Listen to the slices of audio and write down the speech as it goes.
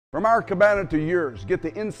From our cabana to yours, get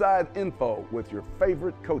the inside info with your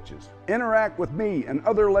favorite coaches. Interact with me and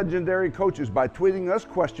other legendary coaches by tweeting us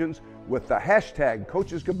questions with the hashtag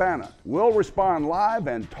 #CoachesCabana. We'll respond live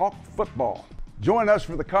and talk football. Join us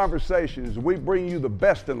for the conversation as we bring you the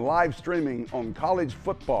best in live streaming on college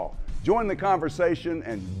football. Join the conversation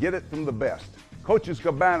and get it from the best.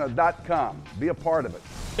 CoachesCabana.com. Be a part of it.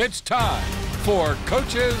 It's time for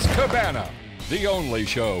Coach's Cabana, the only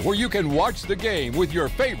show where you can watch the game with your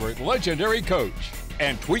favorite legendary coach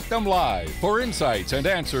and tweet them live for insights and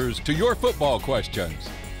answers to your football questions.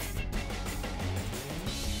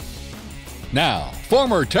 Now,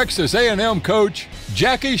 former Texas A&M coach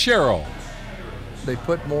Jackie Sherrill. They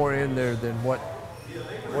put more in there than what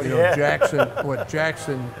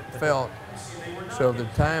Jackson felt. So the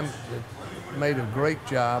time made a great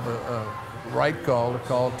job, a right call to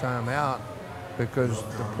call timeout, because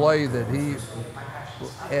the play that he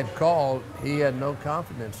had called, he had no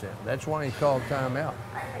confidence in. That's why he called timeout.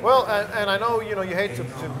 Well, and I know you hate to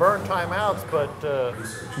burn timeouts, but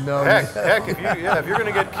no, heck, if you're going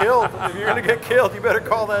to get killed, you better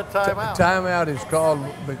call that timeout. Timeout is called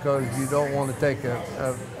because you don't want to take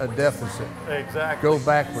a deficit. Exactly. Go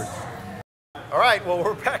backwards. All right, well,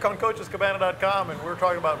 we're back on CoachesCabana.com, and we're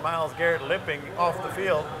talking about Myles Garrett limping off the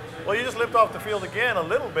field. Well, you just limped off the field again a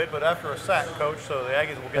little bit, but after a sack, Coach, so the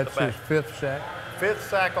Aggies will get the back. That's his fifth sack. Fifth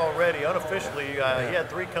sack already, unofficially. He had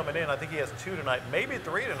 3 coming in. I think he has 2 tonight, maybe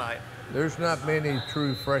 3 tonight. There's not many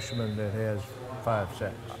true freshmen that has 5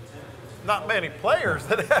 sacks. Not many players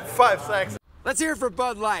that have 5 sacks. Let's hear it for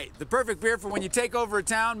Bud Light, the perfect beer for when you take over a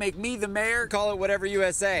town, make me the mayor, call it whatever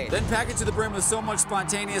USA. Then pack it to the brim with so much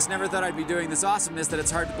spontaneous, never thought I'd be doing this awesomeness that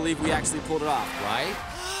it's hard to believe we actually pulled it off, right?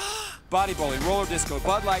 Body bowling, roller disco,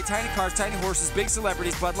 Bud Light, tiny cars, tiny horses, big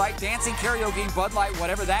celebrities, Bud Light, dancing, karaoke, Bud Light,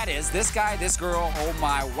 whatever that is. This guy, this girl, oh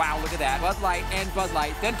my, wow, look at that. Bud Light and Bud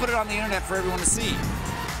Light, then put it on the internet for everyone to see.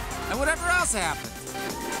 And whatever else happens.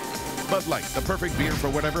 Bud Light, the perfect beer for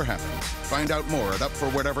whatever happens. Find out more at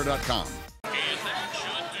upforwhatever.com.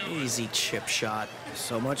 Easy chip shot.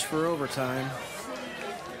 So much for overtime.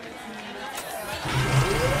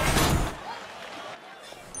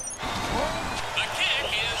 The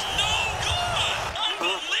kick is no good.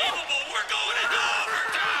 Unbelievable. We're going into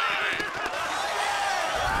overtime.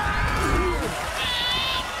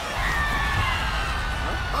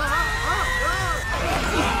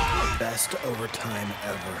 Best overtime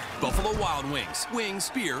ever. Buffalo Wild Wings.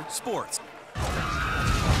 Wings, beer, sports.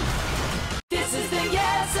 This is the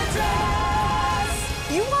yes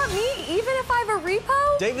address. You want me even if I have a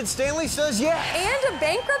repo? David Stanley says yes. And a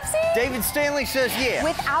bankruptcy? David Stanley says yes.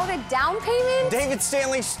 Without a down payment? David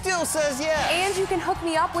Stanley still says yes. And you can hook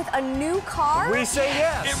me up with a new car? We say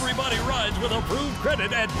yes. Everybody rides with approved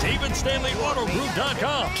credit at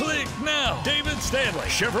DavidStanleyAutoGroup.com. Click now. David Stanley,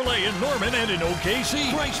 Chevrolet in Norman and in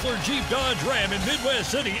OKC. Chrysler, Jeep, Dodge, Ram in Midwest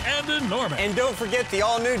City and in Norman. And don't forget the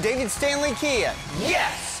all-new David Stanley Kia.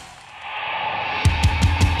 Yes!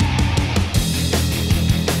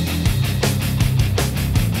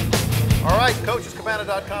 All right,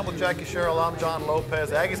 CoachesCabana.com with Jackie Sherrill. I'm John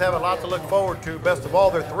Lopez. The Aggies have a lot to look forward to. Best of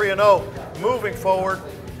all, they're 3-0 moving forward.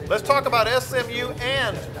 Let's talk about SMU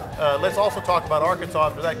and let's also talk about Arkansas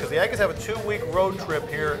after that, because the Aggies have a 2-week road trip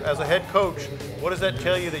here. As a head coach, what does that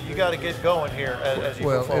tell you that you got to get going here as you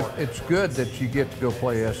go forward? Well, it's good that you get to go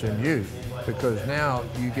play SMU, because now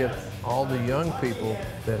you get all the young people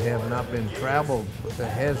that have not been traveled, that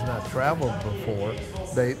has not traveled before.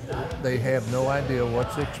 They have no idea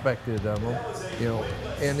what's expected of them,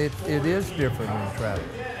 and it is different than travel.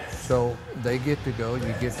 So they get to go.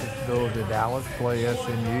 You get to go to Dallas, play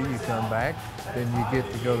SMU. You come back, then you get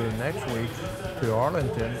to go to the next week to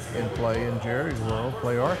Arlington and play in Jerry's World,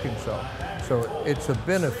 play Arkansas. So it's a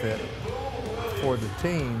benefit for the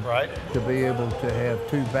team to be able to have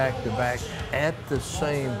 2 back-to-back at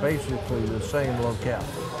basically the same locale.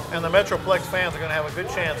 And the Metroplex fans are going to have a good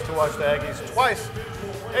chance to watch the Aggies twice.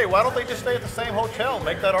 Hey, why don't they just stay at the same hotel?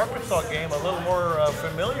 Make that Arkansas game a little more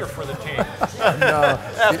familiar for the team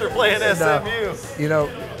after playing SMU. You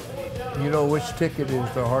know which ticket is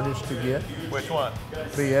the hardest to get? Which one?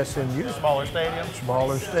 The SMU. Smaller stadium?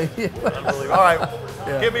 Smaller stadium. Unbelievable. All right,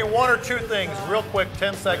 give me 1 or 2 things real quick,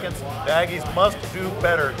 10 seconds. The Aggies must do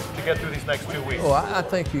better to get through these next 2 weeks. Well, I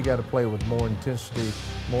think you got to play with more intensity,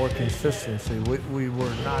 more consistency. We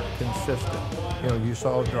were not consistent. You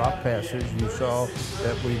saw drop passes. You saw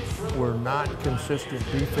that we were not consistent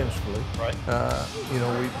defensively. Right.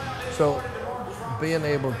 So being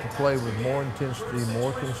able to play with more intensity,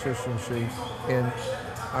 more consistency, and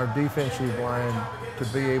our defensive line to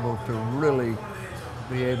be able to really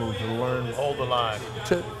be able to learn. Hold the line.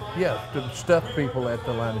 To stuff people at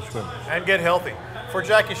the line of scrimmage. And get healthy. For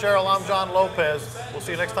Jackie Sherrill, I'm John Lopez. We'll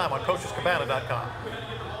see you next time on CoachesCabana.com.